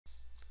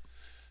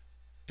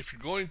If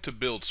you're going to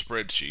build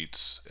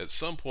spreadsheets, at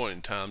some point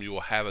in time you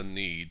will have a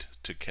need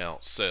to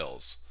count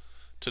cells.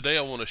 Today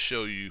I want to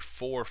show you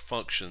 4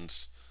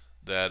 functions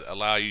that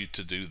allow you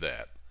to do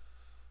that.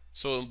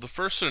 So in the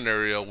first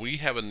scenario, we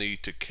have a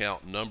need to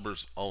count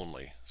numbers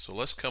only. So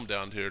let's come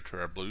down here to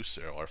our blue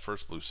cell, our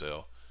first blue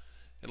cell,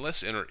 and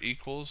let's enter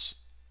equals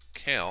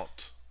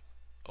count,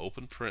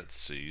 open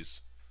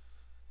parentheses,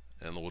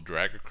 and we'll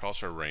drag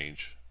across our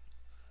range,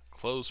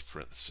 close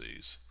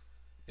parentheses,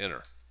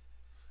 enter.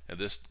 And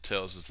this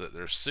tells us that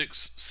there's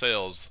 6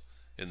 cells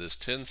in this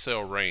 10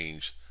 cell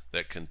range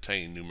that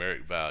contain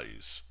numeric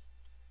values.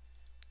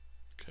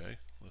 Okay,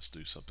 let's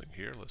do something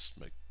here. Let's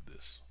make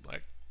this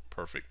black.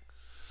 Perfect.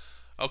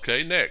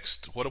 Okay,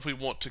 next, what if we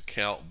want to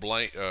count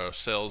blank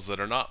cells that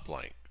are not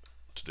blank?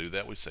 To do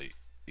that, we say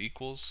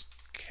equals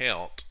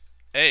count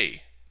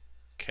A,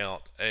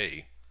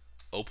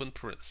 open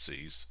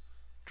parentheses,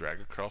 drag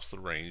across the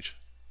range,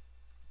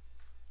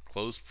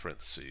 close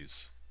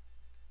parentheses,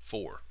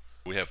 4.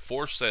 We have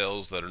 4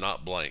 cells that are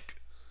not blank.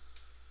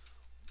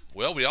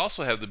 Well, we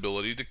also have the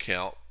ability to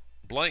count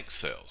blank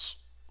cells.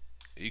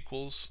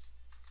 Equals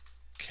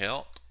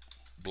count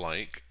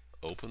blank,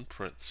 open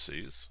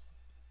parentheses,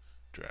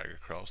 drag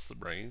across the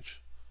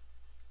range,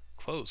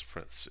 close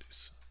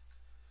parentheses.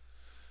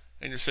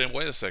 And you're saying,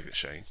 wait a second,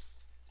 Shane.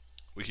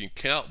 We can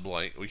count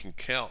blank, we can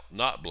count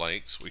not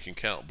blanks, we can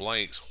count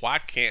blanks. Why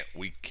can't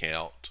we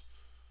count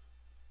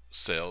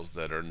cells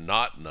that are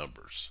not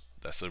numbers?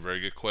 That's a very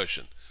good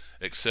question.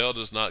 Excel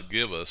does not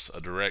give us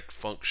a direct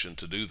function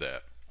to do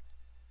that.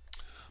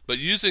 But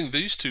using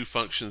these 2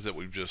 functions that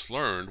we've just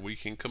learned, we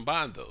can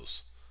combine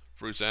those.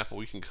 For example,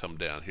 we can come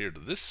down here to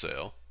this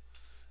cell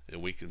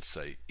and we can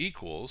say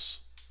equals,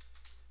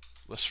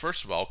 let's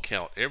first of all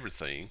count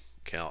everything,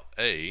 count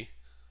A,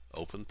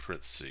 open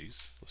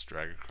parentheses, let's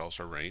drag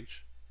across our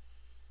range,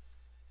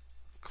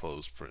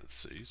 close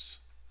parentheses,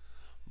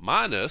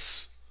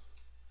 minus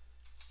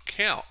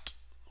count,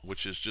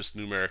 which is just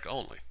numeric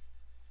only.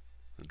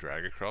 And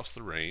drag across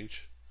the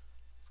range,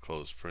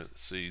 close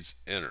parentheses,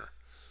 enter.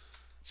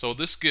 So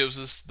this gives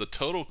us the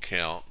total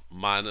count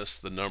minus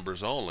the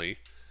numbers only,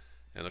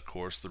 and of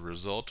course the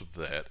result of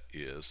that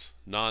is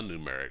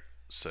non-numeric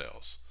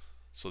cells.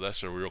 So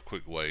that's a real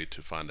quick way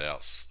to find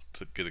out,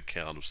 to get a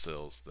count of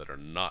cells that are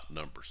not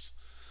numbers.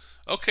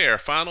 Okay, our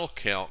final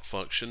count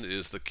function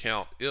is the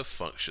count if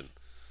function.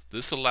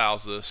 This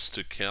allows us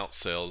to count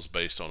cells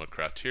based on a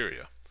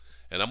criteria.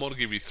 And I'm going to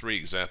give you 3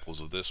 examples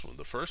of this one.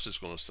 The first is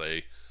going to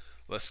say,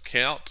 let's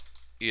count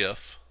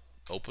if,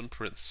 open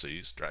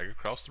parentheses, drag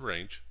across the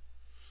range,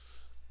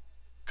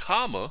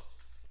 comma,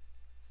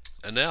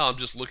 and now I'm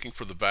just looking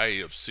for the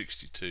value of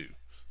 62.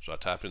 So I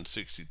type in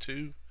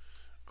 62,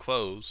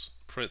 close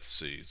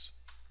parentheses,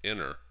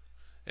 enter,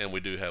 and we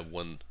do have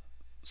 1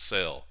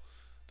 cell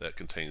that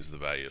contains the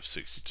value of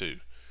 62.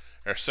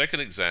 Our second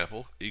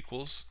example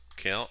equals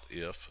count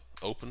if,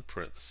 open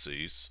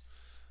parentheses,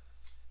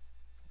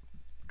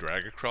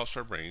 drag across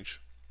our range,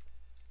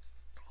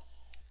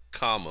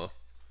 comma.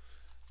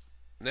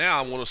 Now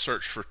I want to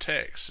search for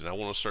text and I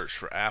want to search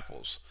for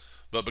apples.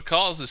 But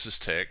because this is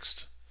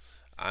text,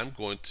 I'm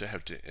going to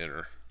have to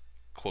enter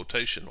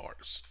quotation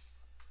marks.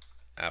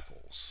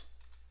 Apples.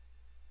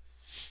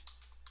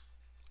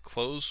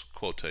 Close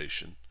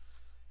quotation,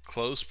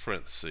 close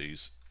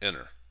parentheses,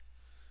 enter.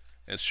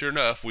 And sure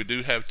enough, we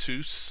do have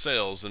 2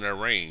 cells in our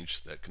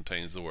range that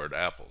contains the word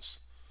apples.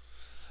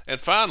 And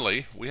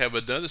finally, we have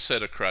another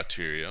set of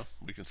criteria.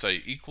 We can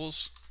say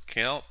equals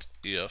count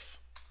if,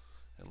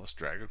 and let's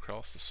drag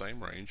across the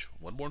same range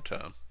one more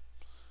time,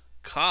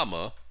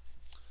 comma,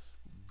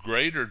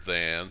 greater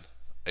than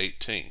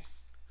 18,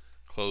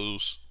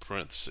 close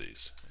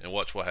parentheses, and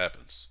watch what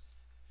happens.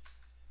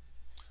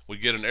 We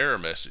get an error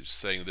message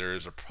saying there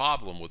is a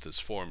problem with this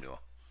formula.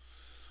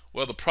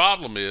 Well, the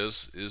problem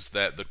is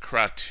that the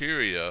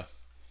criteria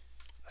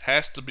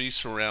has to be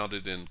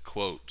surrounded in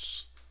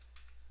quotes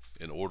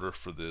in order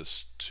for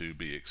this to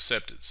be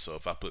accepted. So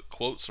if I put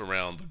quotes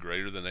around the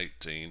greater than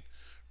 18,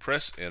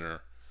 press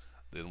enter,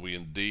 then we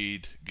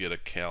indeed get a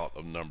count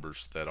of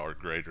numbers that are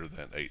greater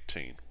than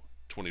 18.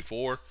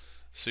 24,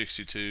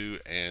 62,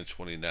 and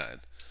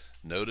 29.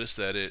 Notice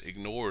that it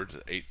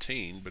ignored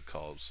 18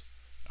 because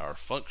our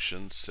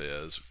function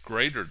says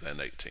greater than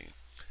 18.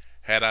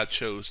 Had I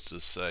chose to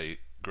say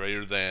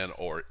greater than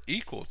or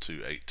equal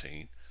to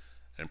 18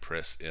 and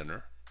press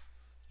enter,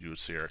 you would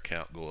see our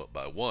count go up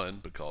by 1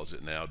 because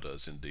it now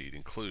does indeed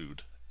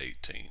include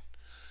 18.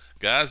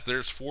 Guys,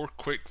 there's 4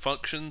 quick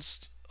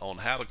functions on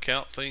how to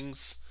count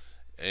things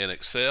in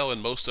Excel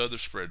and most other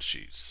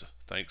spreadsheets.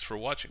 Thanks for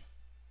watching.